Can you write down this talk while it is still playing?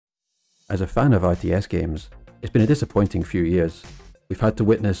As a fan of RTS games, it's been a disappointing few years. We've had to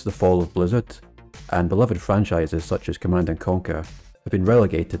witness the fall of Blizzard, and beloved franchises such as Command & Conquer have been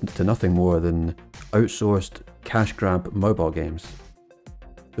relegated to nothing more than outsourced, cash-grab mobile games.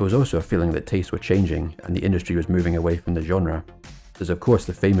 There was also a feeling that tastes were changing and the industry was moving away from the genre. There's of course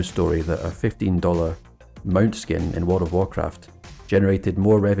the famous story that a $15 mount skin in World of Warcraft generated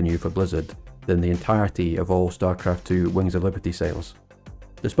more revenue for Blizzard than the entirety of all StarCraft II Wings of Liberty sales.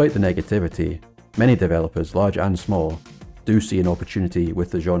 Despite the negativity, many developers, large and small, do see an opportunity with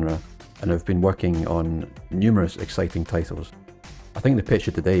the genre and have been working on numerous exciting titles. I think the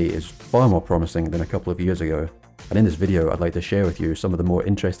picture today is far more promising than a couple of years ago, and in this video I'd like to share with you some of the more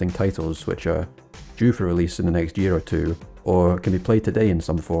interesting titles which are due for release in the next year or two, or can be played today in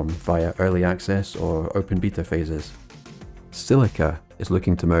some form via early access or open beta phases. Silica is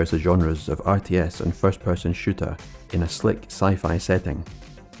looking to merge the genres of RTS and first-person shooter in a slick sci-fi setting.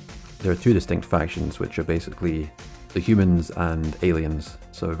 There are two distinct factions which are basically the humans and aliens,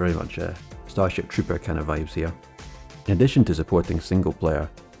 so very much a Starship Trooper kind of vibes here. In addition to supporting single player,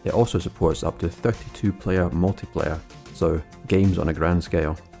 it also supports up to 32-player multiplayer, so games on a grand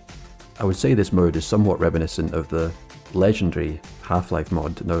scale. I would say this mode is somewhat reminiscent of the legendary Half-Life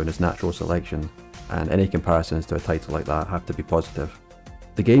mod known as Natural Selection, and any comparisons to a title like that have to be positive.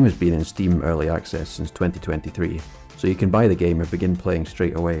 The game has been in Steam Early Access since 2023, so you can buy the game and begin playing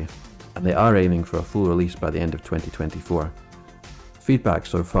straight away, and they are aiming for a full release by the end of 2024. Feedback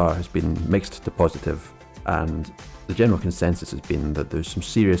so far has been mixed to positive, and the general consensus has been that there's some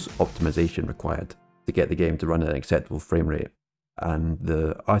serious optimization required to get the game to run at an acceptable frame rate, and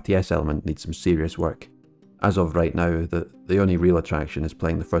the RTS element needs some serious work. As of right now, the only real attraction is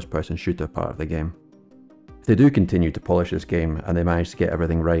playing the first-person shooter part of the game. If they do continue to polish this game and they manage to get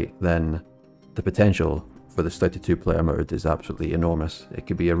everything right, then the potential for this 32-player mode is absolutely enormous. It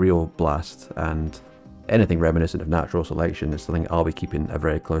could be a real blast, and anything reminiscent of Natural Selection is something I'll be keeping a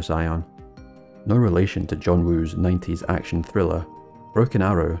very close eye on. No relation to John Woo's 90s action thriller, Broken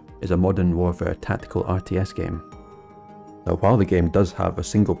Arrow is a modern warfare tactical RTS game. Now, while the game does have a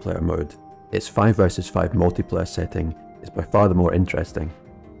single-player mode, its 5 vs 5 multiplayer setting is by far the more interesting.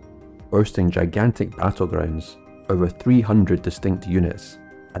 Boasting gigantic battlegrounds, over 300 distinct units,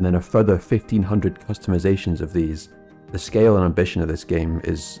 and then a further 1500 customizations of these, the scale and ambition of this game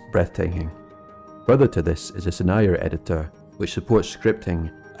is breathtaking. Further to this is a scenario editor which supports scripting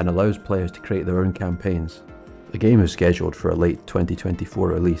and allows players to create their own campaigns. The game is scheduled for a late 2024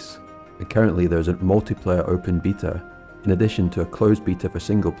 release, and currently there's a multiplayer open beta, in addition to a closed beta for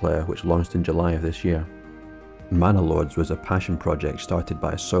single player which launched in July of this year. Manor Lords was a passion project started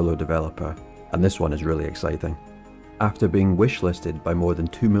by a solo developer, and this one is really exciting. After being wishlisted by more than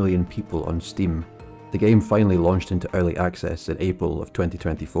 2 million people on Steam, the game finally launched into early access in April of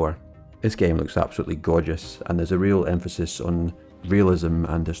 2024. This game looks absolutely gorgeous, and there's a real emphasis on realism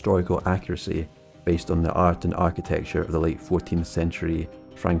and historical accuracy based on the art and architecture of the late 14th century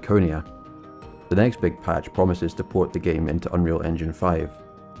Franconia. The next big patch promises to port the game into Unreal Engine 5,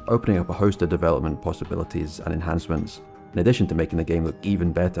 opening up a host of development possibilities and enhancements, in addition to making the game look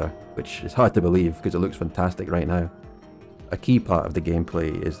even better, which is hard to believe because it looks fantastic right now. A key part of the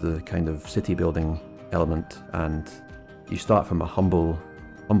gameplay is the kind of city building element, and you start from a humble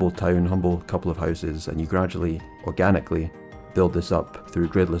town, humble couple of houses, and you gradually, organically, build this up through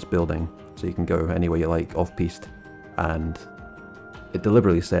gridless building, so you can go anywhere you like off-piste, and it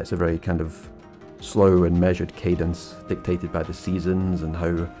deliberately sets a very kind of slow and measured cadence dictated by the seasons and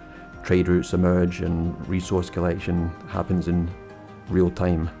how trade routes emerge and resource collection happens in real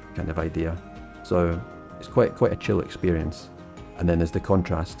time kind of idea. So it's quite a chill experience. And then there's the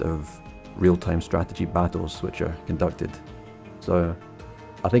contrast of real-time strategy battles which are conducted. So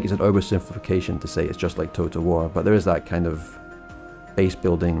I think it's an oversimplification to say it's just like Total War, but there is that kind of base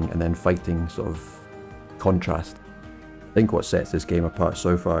building and then fighting sort of contrast. I think what sets this game apart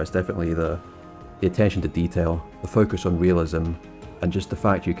so far is definitely the attention to detail, the focus on realism, and just the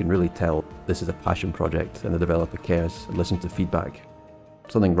fact you can really tell this is a passion project and the developer cares and listens to feedback.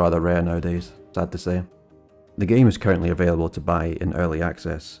 Something rather rare nowadays, sad to say. The game is currently available to buy in early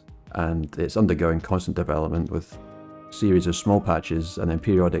access, and it's undergoing constant development with a series of small patches and then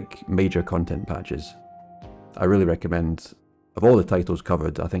periodic major content patches. I really recommend, of all the titles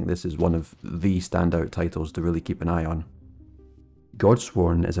covered, I think this is one of the standout titles to really keep an eye on.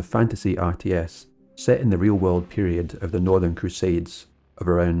 Godsworn is a fantasy RTS set in the real-world period of the Northern Crusades of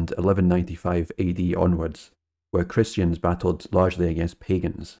around 1195 AD onwards, where Christians battled largely against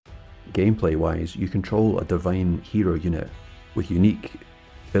pagans. Gameplay-wise, you control a divine hero unit with unique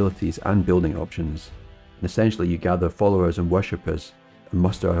abilities and building options, and essentially you gather followers and worshippers and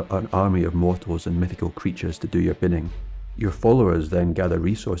muster an army of mortals and mythical creatures to do your bidding. Your followers then gather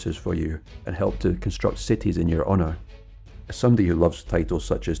resources for you and help to construct cities in your honour. As somebody who loves titles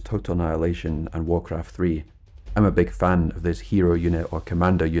such as Total Annihilation and Warcraft 3, I'm a big fan of this hero unit or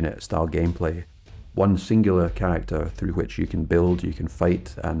commander unit style gameplay. One singular character through which you can build, you can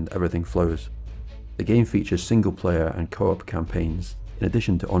fight, and everything flows. The game features single player and co-op campaigns, in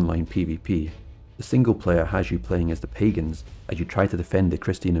addition to online PvP. The single player has you playing as the pagans as you try to defend the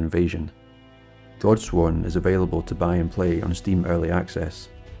Christian invasion. Godsworn is available to buy and play on Steam Early Access,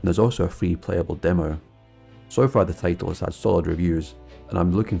 and there's also a free playable demo. So far the title has had solid reviews, and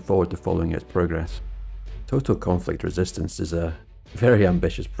I'm looking forward to following its progress. Total Conflict Resistance is a very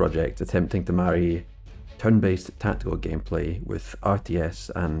ambitious project attempting to marry turn-based tactical gameplay with RTS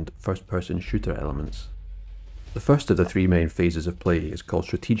and first-person shooter elements. The first of the three main phases of play is called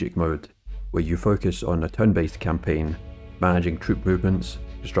Strategic Mode, where you focus on a turn-based campaign, managing troop movements,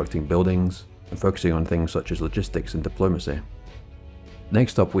 constructing buildings, and focusing on things such as logistics and diplomacy.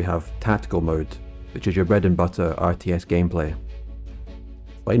 Next up we have Tactical Mode, which is your bread and butter RTS gameplay.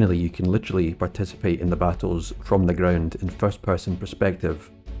 Finally, you can literally participate in the battles from the ground in first-person perspective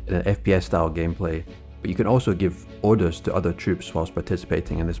in an FPS style gameplay, but you can also give orders to other troops whilst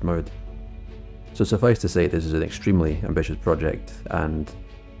participating in this mode. So suffice to say, this is an extremely ambitious project, and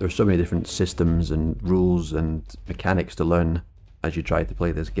there are so many different systems and rules and mechanics to learn as you try to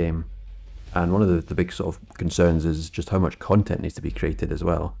play this game. And one of the big sort of concerns is just how much content needs to be created as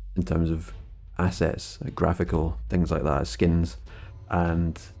well, in terms of assets, graphical, things like that, skins.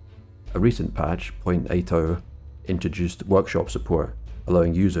 And a recent patch, 0.80, introduced workshop support,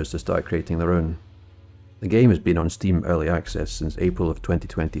 allowing users to start creating their own. The game has been on Steam Early Access since April of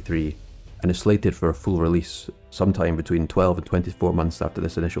 2023, and is slated for a full release sometime between 12 and 24 months after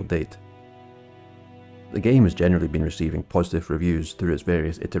this initial date. The game has generally been receiving positive reviews through its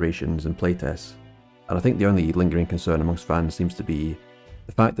various iterations and playtests, and I think the only lingering concern amongst fans seems to be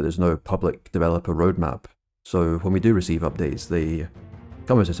the fact that there's no public developer roadmap. So when we do receive updates, they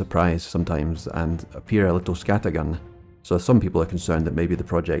come as a surprise sometimes and appear a little scattergun. So some people are concerned that maybe the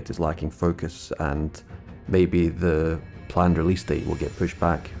project is lacking focus and maybe the planned release date will get pushed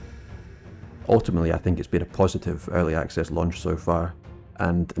back. Ultimately, I think it's been a positive early access launch so far,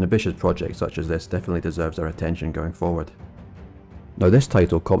 and an ambitious project such as this definitely deserves our attention going forward. Now, this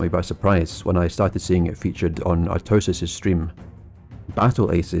title caught me by surprise when I started seeing it featured on Artosis' stream.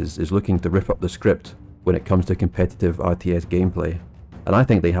 Battle Aces is looking to rip up the script when it comes to competitive RTS gameplay, and I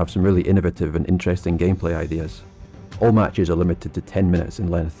think they have some really innovative and interesting gameplay ideas. All matches are limited to 10 minutes in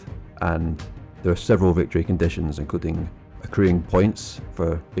length, and there are several victory conditions, including accruing points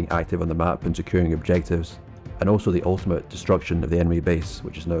for being active on the map and securing objectives, and also the ultimate destruction of the enemy base,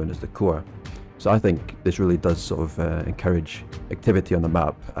 which is known as the core. So I think this really does sort of encourage activity on the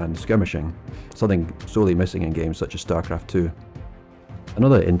map and skirmishing, something sorely missing in games such as StarCraft 2.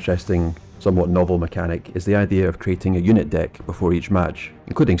 Another interesting, somewhat novel mechanic is the idea of creating a unit deck before each match,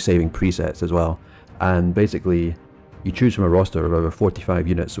 including saving presets as well. And basically, you choose from a roster of over 45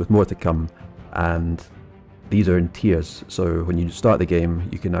 units with more to come, and these are in tiers, so when you start the game,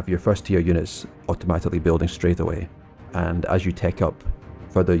 you can have your first tier units automatically building straight away, and as you tech up,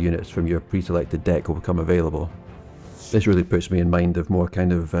 further units from your pre-selected deck will become available. This really puts me in mind of more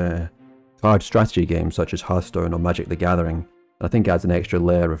kind of card strategy games such as Hearthstone or Magic the Gathering. I think adds an extra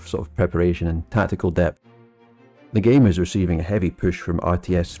layer of sort of preparation and tactical depth. The game is receiving a heavy push from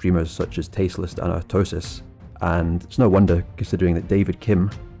RTS streamers such as Tasteless and Artosis, and it's no wonder considering that David Kim,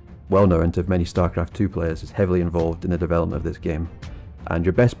 well known to many StarCraft 2 players, is heavily involved in the development of this game. And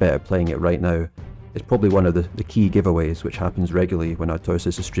your best bet at playing it right now is probably one of the key giveaways which happens regularly when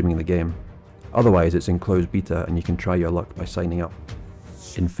Artosis is streaming the game. Otherwise it's in closed beta and you can try your luck by signing up.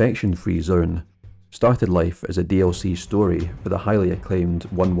 Infection Free Zone started life as a DLC story for the highly acclaimed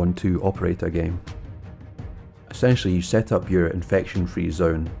 112 Operator game. Essentially, you set up your infection-free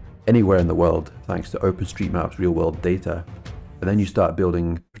zone anywhere in the world thanks to OpenStreetMap's real-world data, and then you start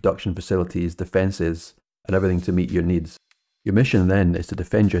building production facilities, defences, and everything to meet your needs. Your mission then is to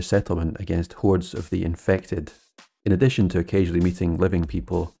defend your settlement against hordes of the infected, in addition to occasionally meeting living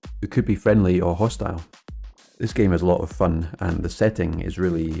people who could be friendly or hostile. This game is a lot of fun, and the setting is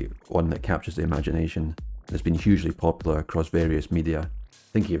really one that captures the imagination and has been hugely popular across various media,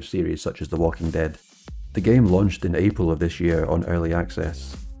 thinking of series such as The Walking Dead. The game launched in April of this year on Early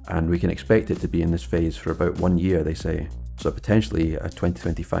Access, and we can expect it to be in this phase for about 1 year, they say, so potentially a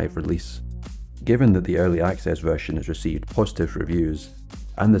 2025 release. Given that the Early Access version has received positive reviews,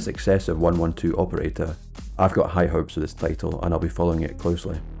 and the success of 112 Operator, I've got high hopes of this title and I'll be following it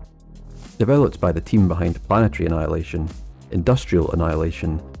closely. Developed by the team behind Planetary Annihilation, Industrial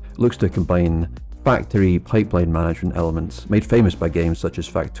Annihilation looks to combine factory pipeline management elements made famous by games such as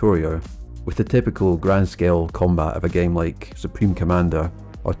Factorio with the typical grand-scale combat of a game like Supreme Commander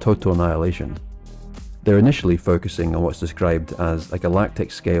or Total Annihilation. They're initially focusing on what's described as a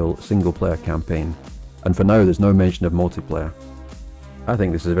galactic-scale single-player campaign, and for now there's no mention of multiplayer. I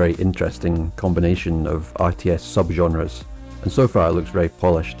think this is a very interesting combination of RTS subgenres, and so far it looks very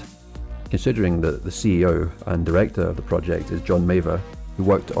polished. Considering that the CEO and director of the project is John Maver, who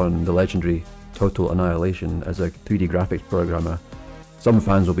worked on the legendary Total Annihilation as a 2D graphics programmer, some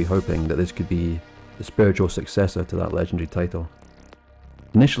fans will be hoping that this could be the spiritual successor to that legendary title.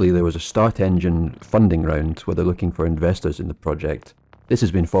 Initially there was a Start Engine funding round where they're looking for investors in the project. This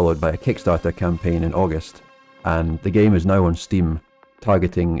has been followed by a Kickstarter campaign in August, and the game is now on Steam,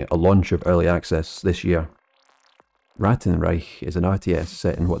 targeting a launch of early access this year. Ratten Reich is an RTS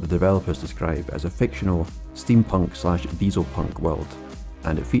set in what the developers describe as a fictional steampunk/dieselpunk world,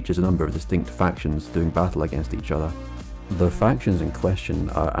 and it features a number of distinct factions doing battle against each other. The factions in question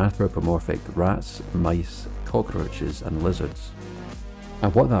are anthropomorphic rats, mice, cockroaches and lizards.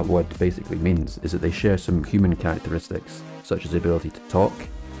 And what that word basically means is that they share some human characteristics, such as the ability to talk,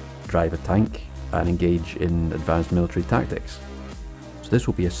 drive a tank, and engage in advanced military tactics. So this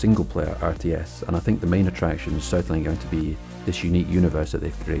will be a single player RTS, and I think the main attraction is certainly going to be this unique universe that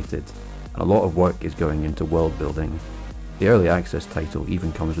they've created, and a lot of work is going into world building. The early access title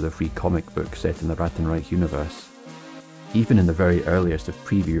even comes with a free comic book set in the Ratten Reich universe. Even in the very earliest of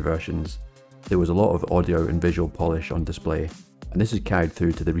preview versions, there was a lot of audio and visual polish on display, and this is carried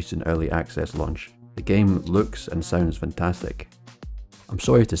through to the recent early access launch. The game looks and sounds fantastic. I'm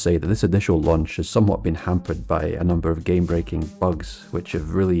sorry to say that this initial launch has somewhat been hampered by a number of game-breaking bugs, which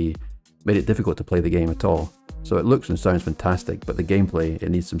have really made it difficult to play the game at all. So it looks and sounds fantastic, but the gameplay, it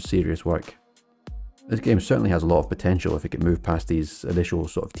needs some serious work. This game certainly has a lot of potential if it can move past these initial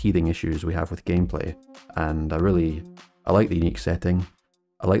sort of teething issues we have with gameplay, and I like the unique setting.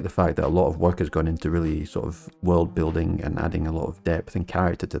 I like the fact that a lot of work has gone into really sort of world building and adding a lot of depth and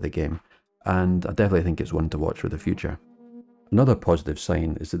character to the game, and I definitely think it's one to watch for the future. Another positive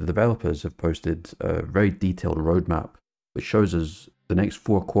sign is that the developers have posted a very detailed roadmap which shows us the next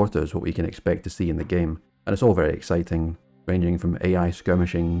 4 quarters what we can expect to see in the game, and it's all very exciting, ranging from AI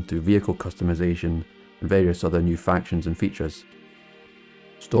skirmishing to vehicle customization and various other new factions and features.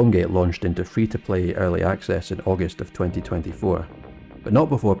 Stormgate launched into free-to-play early access in August of 2024, but not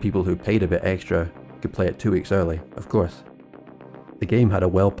before people who paid a bit extra could play it 2 weeks early, of course. The game had a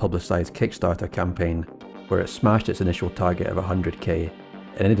well-publicised Kickstarter campaign where it smashed its initial target of 100k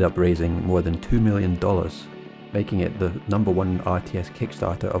and ended up raising more than $2 million, making it the #1 RTS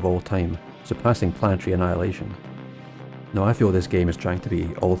Kickstarter of all time, surpassing Planetary Annihilation. Now I feel this game is trying to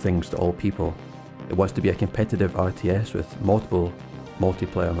be all things to all people. It wants to be a competitive RTS with multiple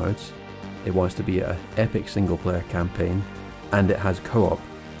multiplayer modes, it wants to be an epic single player campaign, and it has co-op,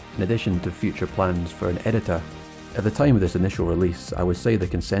 in addition to future plans for an editor. At the time of this initial release, I would say the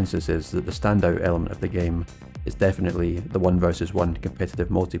consensus is that the standout element of the game is definitely the 1 versus 1 competitive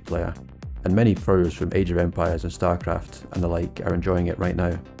multiplayer, and many pros from Age of Empires and StarCraft and the like are enjoying it right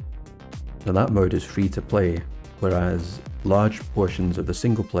now. Now that mode is free to play, whereas large portions of the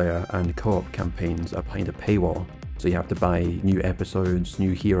single player and co-op campaigns are behind a paywall, so you have to buy new episodes,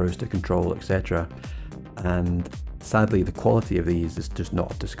 new heroes to control, etc. And sadly the quality of these is just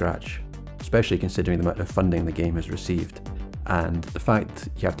not up to scratch, especially considering the amount of funding the game has received, and the fact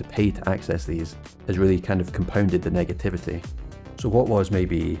you have to pay to access these has really kind of compounded the negativity. So what was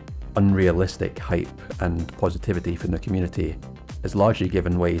maybe unrealistic hype and positivity from the community has largely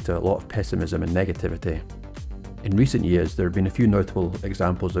given way to a lot of pessimism and negativity. In recent years there have been a few notable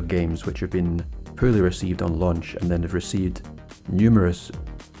examples of games which have been poorly received on launch and then have received numerous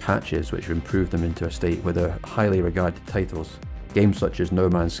patches which have improved them into a state where they're highly regarded titles. Games such as No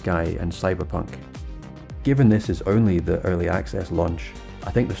Man's Sky and Cyberpunk. Given this is only the early access launch,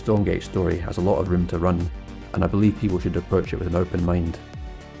 I think the Stormgate story has a lot of room to run, and I believe people should approach it with an open mind.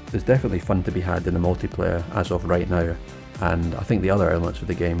 There's definitely fun to be had in the multiplayer as of right now, and I think the other elements of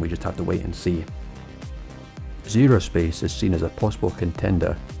the game we just have to wait and see. ZeroSpace is seen as a possible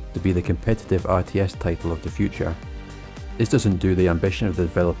contender to be the competitive RTS title of the future. This doesn't do the ambition of the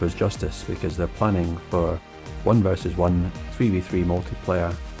developers justice because they're planning for 1 versus 1, 3v3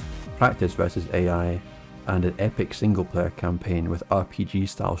 multiplayer, practice versus AI, and an epic single player campaign with RPG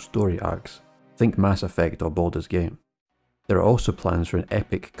style story arcs. Think Mass Effect or Baldur's Gate. There are also plans for an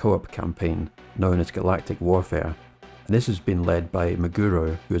epic co-op campaign known as Galactic Warfare, and this has been led by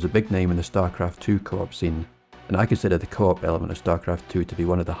Meguro, who is a big name in the StarCraft II co-op scene, and I consider the co-op element of StarCraft II to be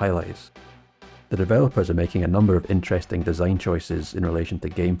one of the highlights. The developers are making a number of interesting design choices in relation to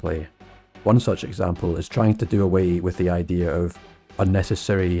gameplay. One such example is trying to do away with the idea of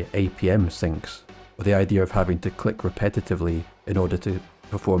unnecessary APM syncs, or the idea of having to click repetitively in order to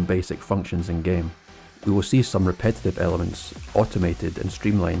perform basic functions in game. We will see some repetitive elements automated and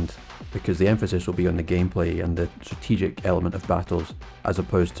streamlined because the emphasis will be on the gameplay and the strategic element of battles as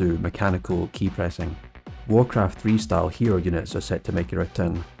opposed to mechanical key pressing. Warcraft 3 style hero units are set to make a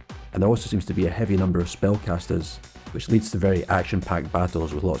return, and there also seems to be a heavy number of spellcasters, which leads to very action-packed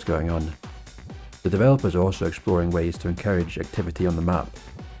battles with lots going on. The developers are also exploring ways to encourage activity on the map,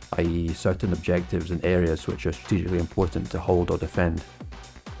 i.e. certain objectives and areas which are strategically important to hold or defend.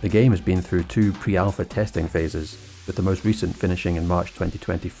 The game has been through 2 pre-alpha testing phases, with the most recent finishing in March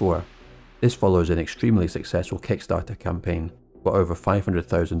 2024. This follows an extremely successful Kickstarter campaign, where over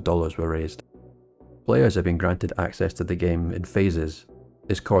 $500,000 were raised. Players have been granted access to the game in phases.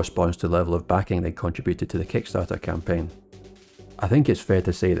 This corresponds to the level of backing they contributed to the Kickstarter campaign. I think it's fair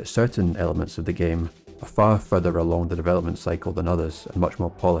to say that certain elements of the game are far further along the development cycle than others and much more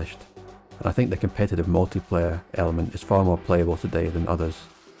polished, and I think the competitive multiplayer element is far more playable today than others.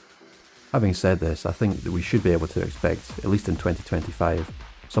 Having said this, I think that we should be able to expect, at least in 2025,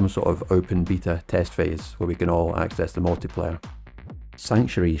 some sort of open beta test phase where we can all access the multiplayer.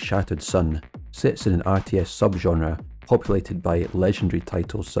 Sanctuary Shattered Sun sits in an RTS subgenre populated by legendary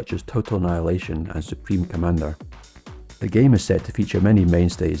titles such as Total Annihilation and Supreme Commander. The game is set to feature many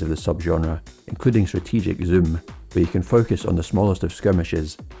mainstays of the subgenre, including strategic zoom, where you can focus on the smallest of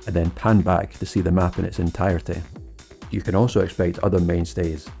skirmishes and then pan back to see the map in its entirety. You can also expect other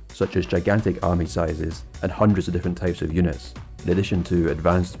mainstays, such as gigantic army sizes and hundreds of different types of units, in addition to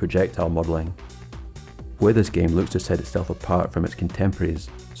advanced projectile modelling. Where this game looks to set itself apart from its contemporaries,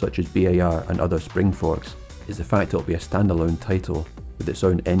 such as BAR and other spring forks, is the fact it will be a standalone title with its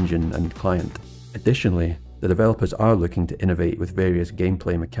own engine and client. Additionally, the developers are looking to innovate with various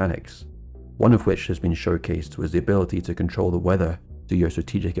gameplay mechanics, one of which has been showcased was the ability to control the weather to your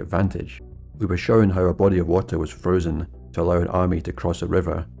strategic advantage. We were shown how a body of water was frozen to allow an army to cross a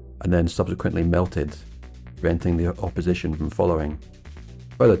river, and then subsequently melted, preventing the opposition from following.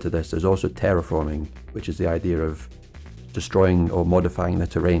 Further to this, there's also terraforming, which is the idea of destroying or modifying the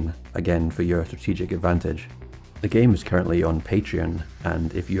terrain, again for your strategic advantage. The game is currently on Patreon,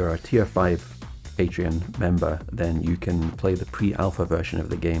 and if you're a Tier 5 Patreon member, then you can play the pre-alpha version of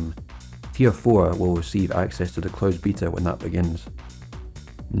the game. Tier 4 will receive access to the closed beta when that begins.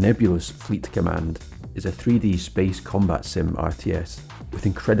 Nebulous Fleet Command is a 3D space combat sim RTS with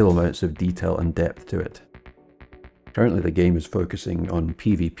incredible amounts of detail and depth to it. Currently the game is focusing on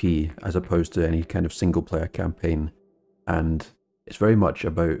PvP as opposed to any kind of single player campaign, and it's very much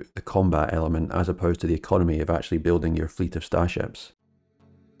about the combat element as opposed to the economy of actually building your fleet of starships.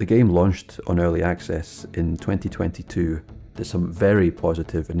 The game launched on early access in 2022 to some very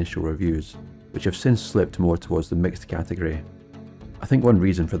positive initial reviews, which have since slipped more towards the mixed category. I think one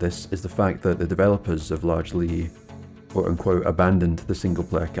reason for this is the fact that the developers have largely, quote-unquote, abandoned the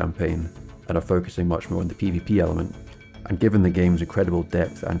single-player campaign and are focusing much more on the PvP element, and given the game's incredible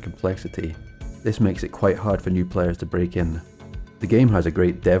depth and complexity, this makes it quite hard for new players to break in. The game has a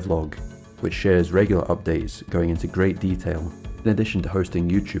great devlog, which shares regular updates going into great detail, in addition to hosting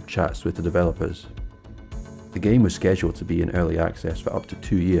YouTube chats with the developers. The game was scheduled to be in early access for up to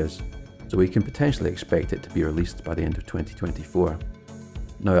 2 years, so we can potentially expect it to be released by the end of 2024.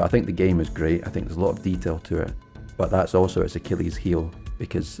 Now, I think the game is great, I think there's a lot of detail to it, but that's also its Achilles heel,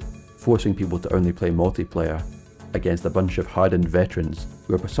 because forcing people to only play multiplayer against a bunch of hardened veterans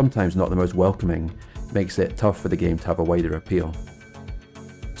who are sometimes not the most welcoming makes it tough for the game to have a wider appeal.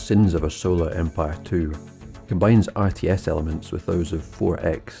 Sins of a Solar Empire 2 combines RTS elements with those of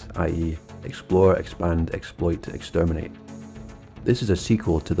 4X, i.e. Explore, Expand, Exploit, Exterminate. This is a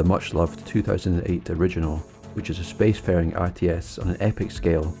sequel to the much-loved 2008 original, which is a spacefaring RTS on an epic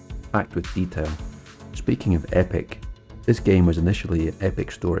scale, packed with detail. Speaking of epic, this game was initially an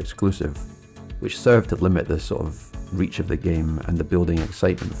Epic Store exclusive, which served to limit the sort of reach of the game and the building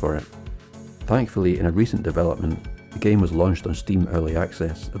excitement for it. Thankfully, in a recent development, the game was launched on Steam Early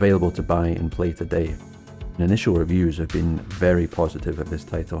Access, available to buy and play today, and initial reviews have been very positive of this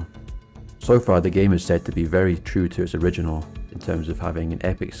title. So far, the game is said to be very true to its original, in terms of having an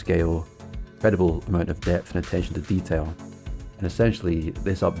epic scale, incredible amount of depth and attention to detail, and essentially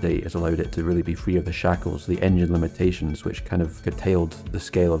this update has allowed it to really be free of the shackles, the engine limitations which kind of curtailed the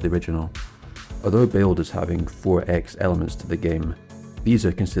scale of the original. Although billed as having 4X elements to the game, these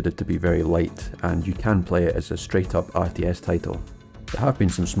are considered to be very light, and you can play it as a straight up RTS title. There have been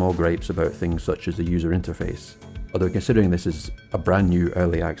some small gripes about things such as the user interface, although considering this is a brand new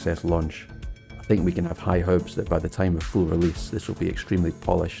early access launch, I think we can have high hopes that by the time of full release this will be extremely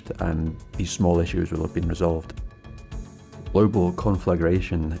polished and these small issues will have been resolved. Global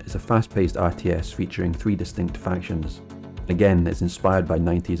Conflagration is a fast-paced RTS featuring 3 distinct factions. Again, it's inspired by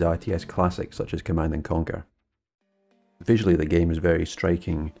 90s RTS classics such as Command & Conquer. Visually the game is very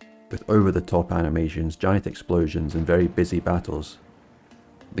striking, with over-the-top animations, giant explosions and very busy battles.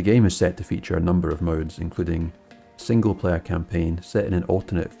 The game is set to feature a number of modes, including single-player campaign set in an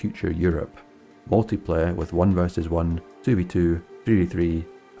alternate future Europe, multiplayer with 1 vs 1, 2v2, 3v3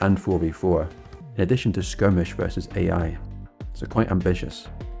 and 4v4, in addition to skirmish versus AI. So quite ambitious.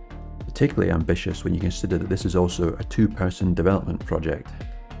 Particularly ambitious when you consider that this is also a 2-person development project.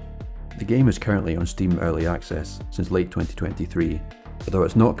 The game is currently on Steam Early Access since late 2023, although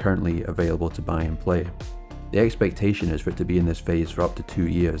it's not currently available to buy and play. The expectation is for it to be in this phase for up to 2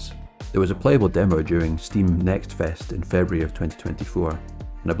 years. There was a playable demo during Steam Next Fest in February of 2024,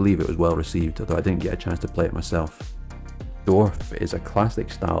 and I believe it was well received, although I didn't get a chance to play it myself. D.O.R.F is a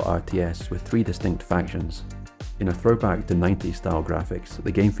classic style RTS with 3 distinct factions. In a throwback to 90s style graphics,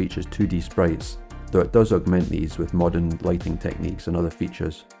 the game features 2D sprites, though it does augment these with modern lighting techniques and other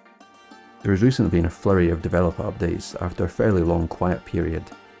features. There has recently been a flurry of developer updates after a fairly long quiet period,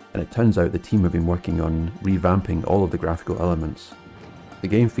 and it turns out the team have been working on revamping all of the graphical elements. The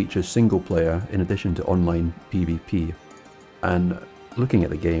game features single player in addition to online PvP, and looking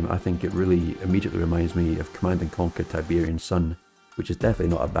at the game I think it really immediately reminds me of Command & Conquer Tiberian Sun, which is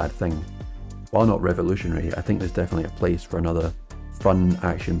definitely not a bad thing. While not revolutionary, I think there's definitely a place for another fun,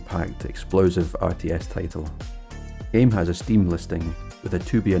 action-packed, explosive RTS title. The game has a Steam listing with a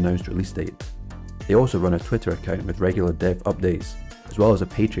to-be-announced release date. They also run a Twitter account with regular dev updates, as well as a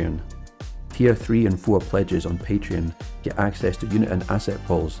Patreon. Tier 3 and 4 pledges on Patreon get access to unit and asset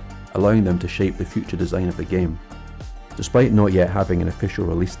polls, allowing them to shape the future design of the game. Despite not yet having an official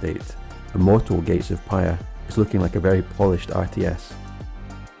release date, Immortal Gates of Pyre is looking like a very polished RTS.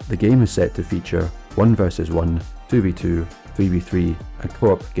 The game is set to feature 1 vs 1, 2v2, 3v3 and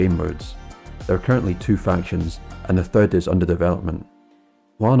co-op game modes. There are currently 2 factions and the third is under development.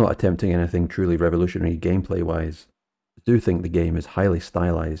 While not attempting anything truly revolutionary gameplay wise, I do think the game is highly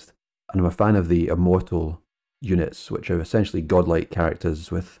stylized, and I'm a fan of the Immortal units, which are essentially godlike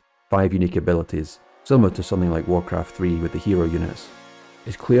characters with 5 unique abilities, similar to something like Warcraft 3 with the hero units.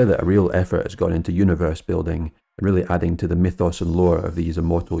 It's clear that a real effort has gone into universe building and really adding to the mythos and lore of these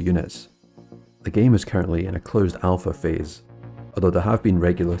Immortal units. The game is currently in a closed alpha phase, although there have been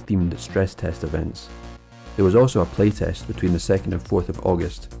regular themed stress test events. There was also a playtest between the 2nd and 4th of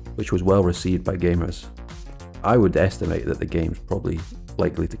August, which was well received by gamers. I would estimate that the game's probably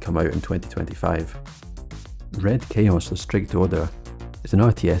likely to come out in 2025. Red Chaos: The Strict Order is an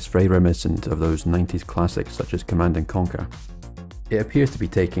RTS very reminiscent of those 90s classics such as Command & Conquer. It appears to be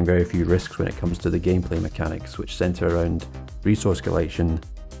taking very few risks when it comes to the gameplay mechanics, which centre around resource collection,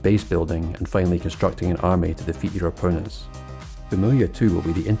 base building and finally constructing an army to defeat your opponents. Familiar too will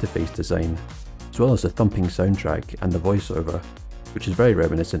be the interface design, as well as the thumping soundtrack and the voiceover, which is very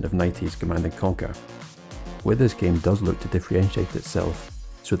reminiscent of 90s Command & Conquer. Where this game does look to differentiate itself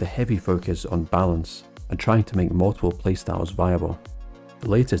is with a heavy focus on balance and trying to make multiple playstyles viable. The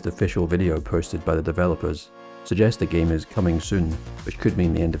latest official video posted by the developers suggests the game is coming soon, which could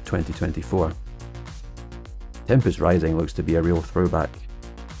mean the end of 2024. Tempest Rising looks to be a real throwback,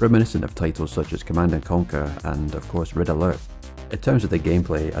 reminiscent of titles such as Command & Conquer and of course Red Alert. In terms of the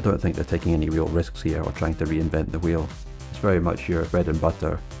gameplay, I don't think they're taking any real risks here or trying to reinvent the wheel. It's very much your bread and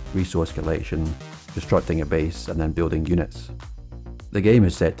butter, resource collection, constructing a base and then building units. The game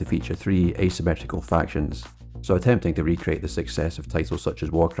is set to feature 3 asymmetrical factions, so attempting to recreate the success of titles such as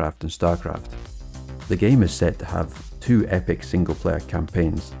Warcraft and Starcraft. The game is set to have 2 epic single-player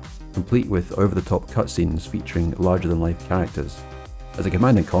campaigns, complete with over-the-top cutscenes featuring larger-than-life characters. As a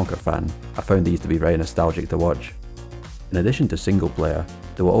Command & Conquer fan, I found these to be very nostalgic to watch. In addition to single-player,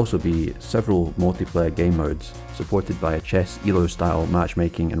 there will also be several multiplayer game modes, supported by a chess ELO-style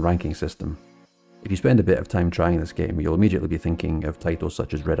matchmaking and ranking system. If you spend a bit of time trying this game, you'll immediately be thinking of titles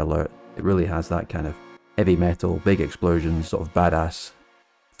such as Red Alert. It really has that kind of heavy metal, big explosions, sort of badass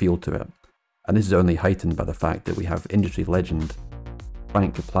feel to it. And this is only heightened by the fact that we have industry legend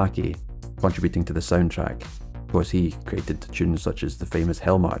Frank Kaplaki contributing to the soundtrack. Of course, he created tunes such as the famous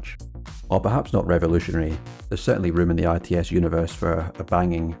Hell March. While perhaps not revolutionary, there's certainly room in the RTS universe for a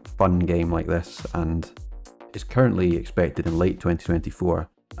banging, fun game like this, and is currently expected in late 2024,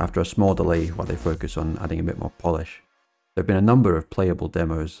 after a small delay while they focus on adding a bit more polish. There have been a number of playable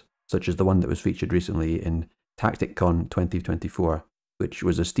demos, such as the one that was featured recently in TacticCon 2024, which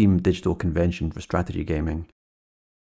was a Steam digital convention for strategy gaming,